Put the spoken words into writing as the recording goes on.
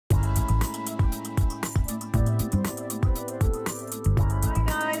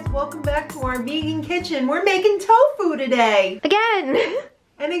welcome back to our vegan kitchen. We're making tofu today. Again!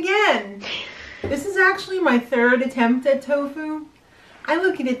 And again. This is actually my third attempt at tofu. I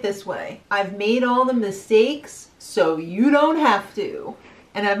look at it this way. I've made all the mistakes so you don't have to.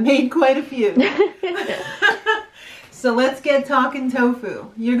 And I've made quite a few. So let's get talking tofu.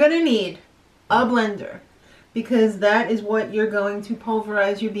 You're going to need a blender, because that is what you're going to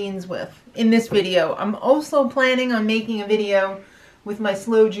pulverize your beans with in this video. I'm also planning on making a video with my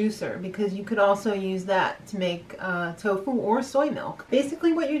slow juicer, because you could also use that to make tofu or soy milk.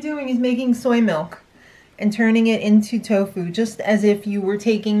 Basically what you're doing is making soy milk and turning it into tofu, just as if you were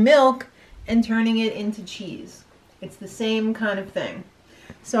taking milk and turning it into cheese. It's the same kind of thing.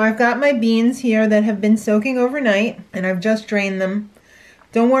 So I've got my beans here that have been soaking overnight, and I've just drained them.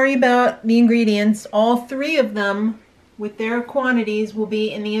 Don't worry about the ingredients. All three of them with their quantities will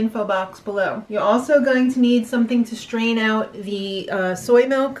be in the info box below. You're also going to need something to strain out the soy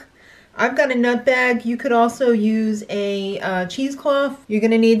milk. I've got a nut bag. You could also use a cheesecloth. You're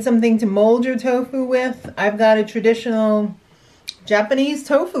going to need something to mold your tofu with. I've got a traditional Japanese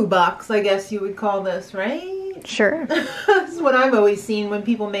tofu box, I guess you would call this, right? Sure. This is what I've always seen when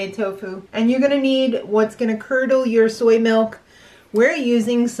people made tofu. And you're going to need what's going to curdle your soy milk. We're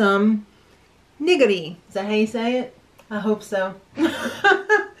using some Nigari. Is that how you say it? I hope so.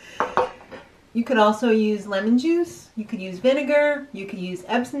 You could also use lemon juice. You could use vinegar. You could use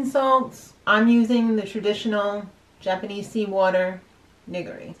Epsom salts. I'm using the traditional Japanese seawater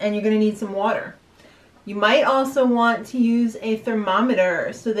Nigari. And you're going to need some water. You might also want to use a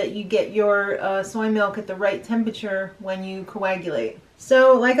thermometer so that you get your soy milk at the right temperature when you coagulate.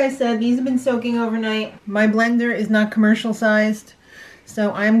 So, like I said, these have been soaking overnight. My blender is not commercial sized,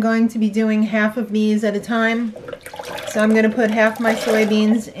 so I'm going to be doing half of these at a time. So I'm going to put half my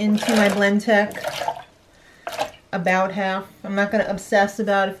soybeans into my Blendtec, about half. I'm not going to obsess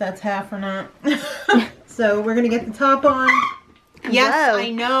about if that's half or not. So we're going to get the top on. Yes, whoa.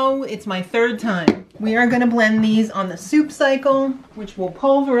 I know, it's my third time. We are going to blend these on the soup cycle, which will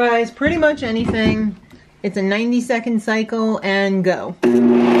pulverize pretty much anything. It's a 90-second cycle, and go.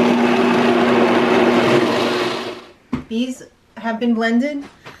 These have been blended.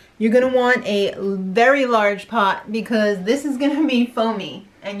 You're going to want a very large pot, because this is going to be foamy,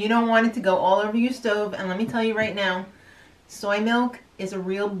 and you don't want it to go all over your stove. And let me tell you right now, soy milk is a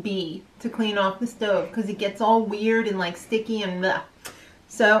real bee to clean off the stove, because it gets all weird and like sticky and bleh.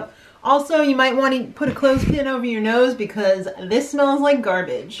 So also you might want to put a clothespin over your nose, because this smells like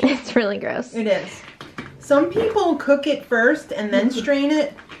garbage. It's really gross. It is. Some people cook it first and then strain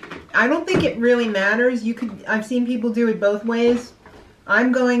it. I don't think it really matters. I've seen people do it both ways.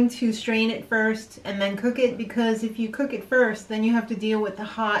 I'm going to strain it first and then cook it, because if you cook it first, then you have to deal with the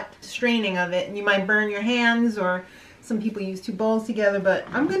hot straining of it, and you might burn your hands, or some people use two bowls together, but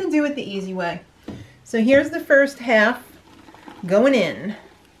I'm going to do it the easy way. So here's the first half going in.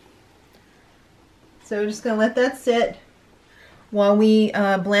 So we're just going to let that sit while we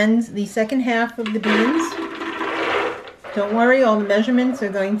blend the second half of the beans. Don't worry, all the measurements are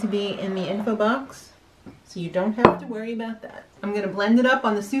going to be in the info box, so you don't have to worry about that. I'm going to blend it up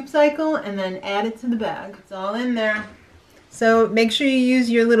on the soup cycle and then add it to the bag. It's all in there. So make sure you use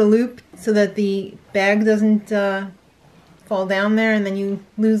your little loop so that the bag doesn't fall down there and then you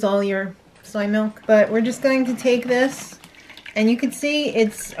lose all your soy milk. But we're just going to take this, and you can see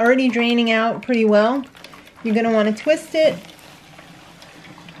it's already draining out pretty well. You're going to want to twist it,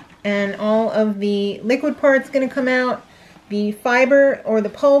 and all of the liquid part's going to come out. The fiber or the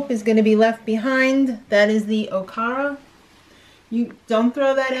pulp is going to be left behind. That is the okara. You don't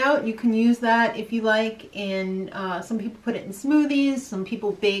throw that out. You can use that if you like in, some people put it in smoothies, some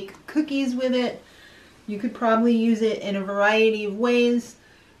people bake cookies with it. You could probably use it in a variety of ways.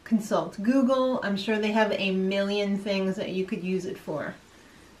 Consult Google. I'm sure they have a million things that you could use it for.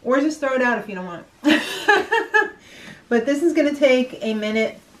 Or just throw it out if you don't want it. But this is going to take a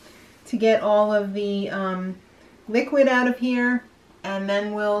minute to get all of the liquid out of here, and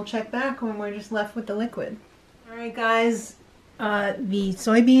then we'll check back when we're just left with the liquid. Alright guys, the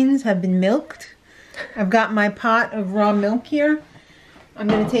soybeans have been milked. I've got my pot of raw milk here. I'm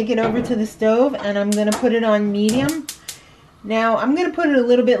going to take it over to the stove, and I'm going to put it on medium. Now I'm going to put it a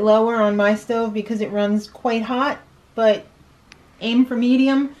little bit lower on my stove because it runs quite hot, but aim for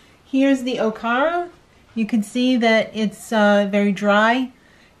medium. Here's the okara. You can see that it's very dry.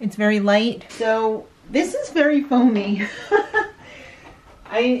 It's very light. So this is very foamy.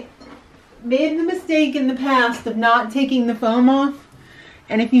 I made the mistake in the past of not taking the foam off.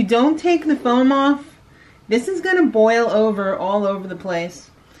 And if you don't take the foam off, this is going to boil over all over the place.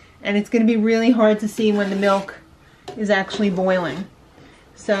 And it's going to be really hard to see when the milk is actually boiling.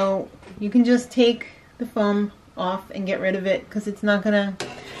 So you can just take the foam off and get rid of it because it's not gonna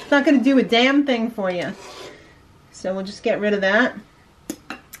do a damn thing for you. So we'll just get rid of that.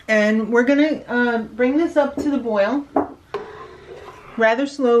 And we're gonna bring this up to the boil rather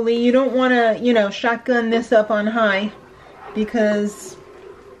slowly. You don't want to, you know, shotgun this up on high because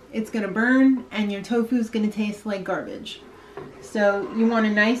it's gonna burn and your tofu is gonna taste like garbage. So you want a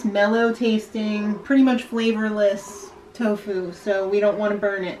nice mellow tasting, pretty much flavorless tofu, so we don't want to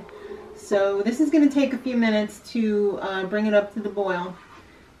burn it. So this is going to take a few minutes to bring it up to the boil,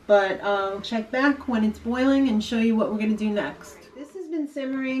 but I'll check back when it's boiling and show you what we're going to do next. This has been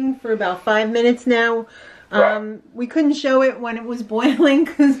simmering for about 5 minutes now. We couldn't show it when it was boiling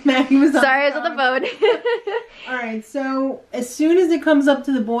because Maggie was on Sorry, I was on the phone. Alright, so as soon as it comes up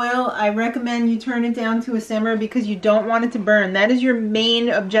to the boil, I recommend you turn it down to a simmer because you don't want it to burn. That is your main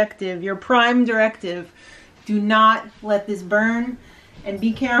objective, your prime directive. Do not let this burn, and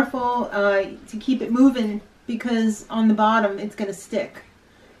be careful to keep it moving because on the bottom it's going to stick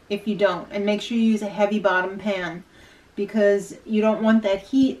if you don't. And make sure you use a heavy bottom pan because you don't want that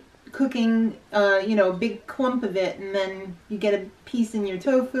heat cooking, you know, a big clump of it, and then you get a piece in your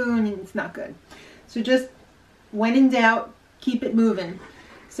tofu and it's not good. So just when in doubt, keep it moving.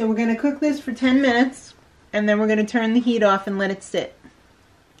 So we're going to cook this for 10 minutes and then we're going to turn the heat off and let it sit.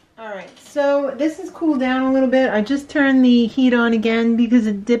 Alright, so this has cooled down a little bit. I just turned the heat on again because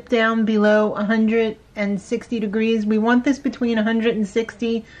it dipped down below 160 degrees. We want this between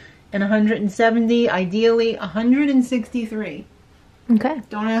 160 and 170, ideally 163. Okay.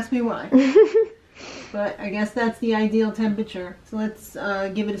 Don't ask me why. But I guess that's the ideal temperature. So let's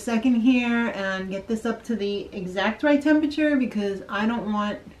give it a second here and get this up to the exact right temperature because I don't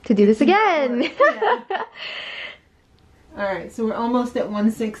want to do this again. Yeah. Alright, so we're almost at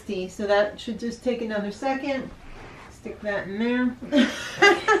 160. So that should just take another second. Stick that in there.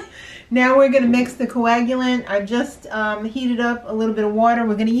 Now we're going to mix the coagulant. I've just heated up a little bit of water.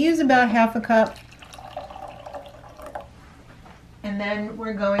 We're going to use about half a cup. And then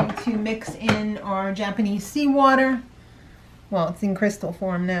we're going to mix in our Japanese seawater. Well, it's in crystal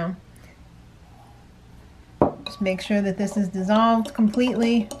form now. Just make sure that this is dissolved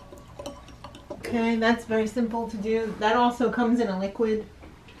completely. Okay, that's very simple to do. That also comes in a liquid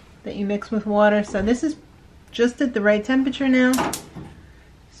that you mix with water. So this is just at the right temperature now.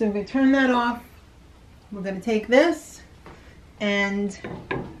 So we're going to turn that off. We're going to take this and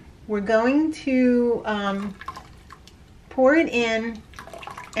we're going to pour it in,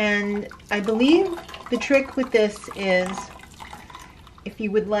 and I believe the trick with this is if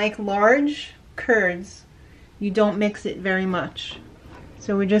you would like large curds, you don't mix it very much.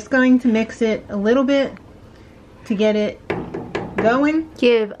 So we're just going to mix it a little bit to get it going.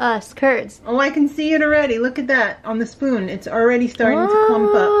 Give us curds. Oh, I can see it already. Look at that on the spoon. It's already starting to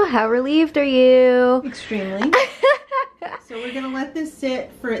clump up. How relieved are you? Extremely. So we're going to let this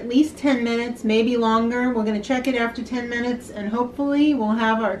sit for at least 10 minutes, maybe longer. We're going to check it after 10 minutes, and hopefully we'll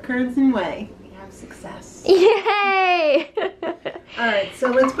have our curds and whey. We have success. Yay! Alright, so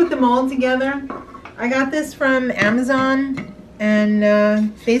let's put the mold together. I got this from Amazon,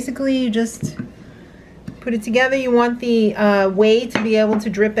 and basically you just put it together. You want the whey to be able to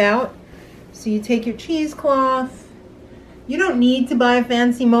drip out. So you take your cheesecloth. You don't need to buy a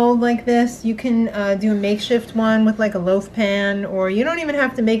fancy mold like this. You can do a makeshift one with like a loaf pan, or you don't even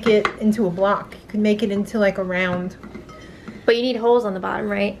have to make it into a block. You can make it into like a round. But you need holes on the bottom,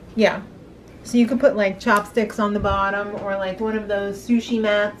 right? Yeah. So you could put like chopsticks on the bottom, or like one of those sushi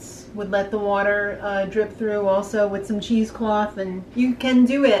mats would let the water drip through also with some cheesecloth, and you can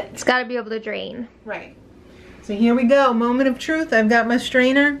do it. It's got to be able to drain. Right. So here we go. Moment of truth. I've got my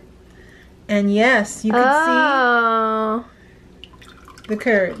strainer. And yes, you can see the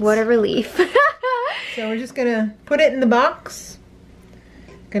curds. What a relief. So we're just gonna put it in the box.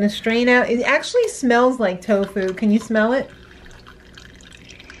 Gonna strain out. It actually smells like tofu. Can you smell it?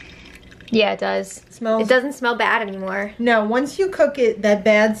 Yeah, it does. It doesn't smell bad anymore. No, once you cook it, that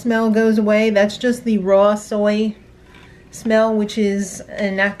bad smell goes away. That's just the raw soy smell, which is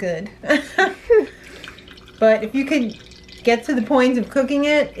not good. But if you could get to the point of cooking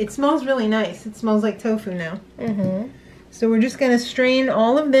it, it smells really nice. It smells like tofu now. Mm-hmm. So we're just going to strain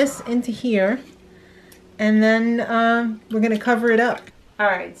all of this into here, and then we're going to cover it up.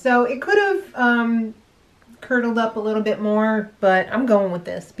 Alright, so it could have curdled up a little bit more, but I'm going with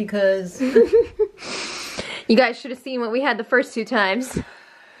this because... You guys should have seen what we had the first 2 times.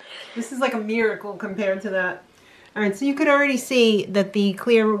 This is like a miracle compared to that. Alright, so you could already see that the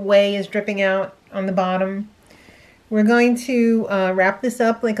clear whey is dripping out on the bottom. We're going to wrap this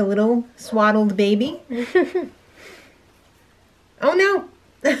up like a little swaddled baby. Oh no!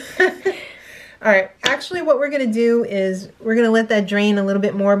 All right, actually what we're gonna do is we're gonna let that drain a little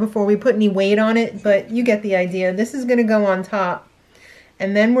bit more before we put any weight on it, but you get the idea. This is gonna go on top,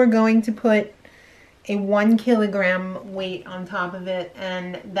 and then we're going to put a 1 kilogram weight on top of it,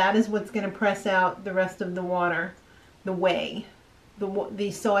 and that is what's gonna press out the rest of the water,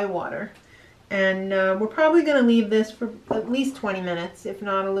 the soy water. And we're probably going to leave this for at least 20 minutes, if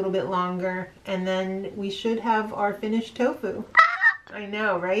not a little bit longer. And then we should have our finished tofu. I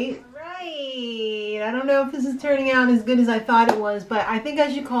know, right? Right. I don't know if this is turning out as good as I thought it was, but I think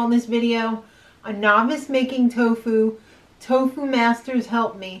I should call this video A Novice Making Tofu. Tofu Masters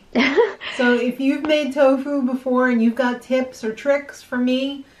Help Me. So if you've made tofu before and you've got tips or tricks for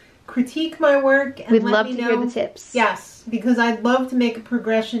me, critique my work and We'd let love me to know. hear the tips. Yes, because I'd love to make a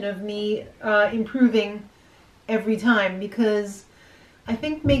progression of me improving every time, because I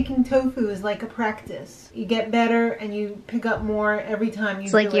think making tofu is like a practice. You get better and you pick up more every time you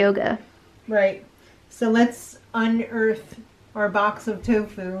do it. It's like yoga. Right. So let's unearth our box of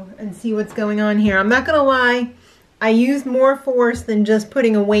tofu and see what's going on here. I'm not going to lie, I used more force than just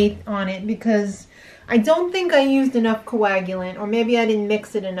putting a weight on it because I don't think I used enough coagulant, or maybe I didn't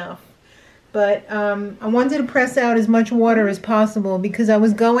mix it enough. But I wanted to press out as much water as possible because I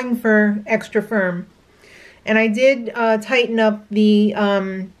was going for extra firm. And I did tighten up the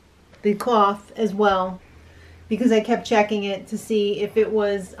cloth as well, because I kept checking it to see if it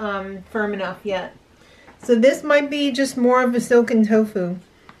was firm enough yet. So this might be just more of a silken tofu.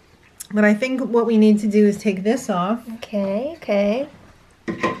 But I think what we need to do is take this off. Okay, okay.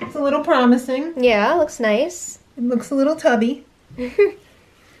 It's a little promising. Yeah, looks nice. It looks a little tubby.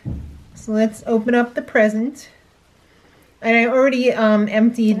 So let's open up the present. And I already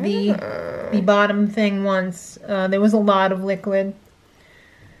emptied the bottom thing once. There was a lot of liquid.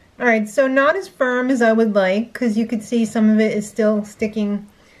 Alright, so not as firm as I would like, because you could see some of it is still sticking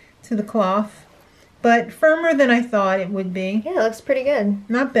to the cloth. But firmer than I thought it would be. Yeah, it looks pretty good.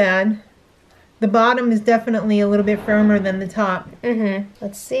 Not bad. The bottom is definitely a little bit firmer than the top.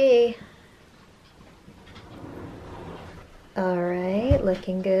 Let's see. Alright,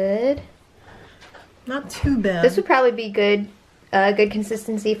 looking good. Not too bad. This would probably be good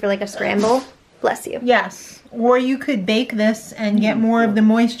consistency for like a scramble. Bless you. Yes. Or you could bake this and get more of the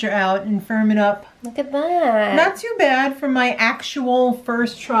moisture out and firm it up. Look at that. Not too bad for my actual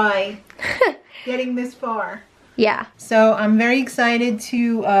first try getting this far. Yeah. So I'm very excited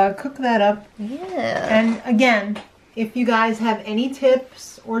to cook that up. Yeah. And again, if you guys have any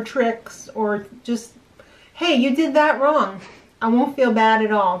tips or tricks or just, hey, you did that wrong, I won't feel bad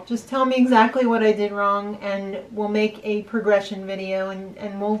at all. Just tell me exactly what I did wrong and we'll make a progression video, and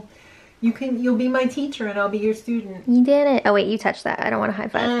you'll be my teacher and I'll be your student. You did it. Oh wait, you touched that. I don't want to high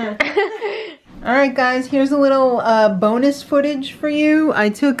five. Alright guys, here's a little bonus footage for you. I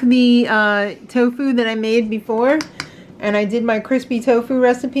took the tofu that I made before and I did my crispy tofu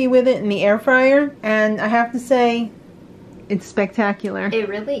recipe with it in the air fryer, and I have to say, it's spectacular. It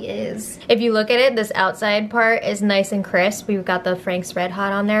really is. If you look at it, this outside part is nice and crisp. We've got the Frank's Red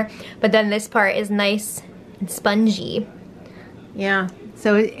Hot on there, but then this part is nice and spongy. Yeah,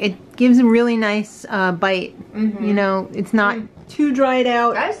 so it gives a really nice bite. You know, it's not too dried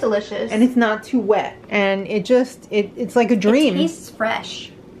out. That's delicious. And it's not too wet. And it's like a dream. It tastes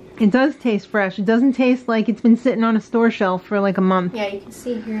fresh. It does taste fresh. It doesn't taste like it's been sitting on a store shelf for like a month. Yeah, you can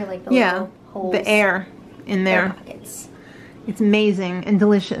see here like the little holes. The air in there. Pockets. It's amazing and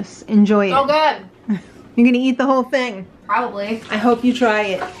delicious. Enjoy it. Oh, good. You're gonna eat the whole thing. Probably. I hope you try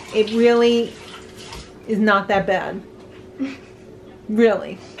it. It really is not that bad.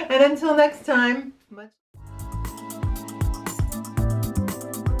 Really. And until next time,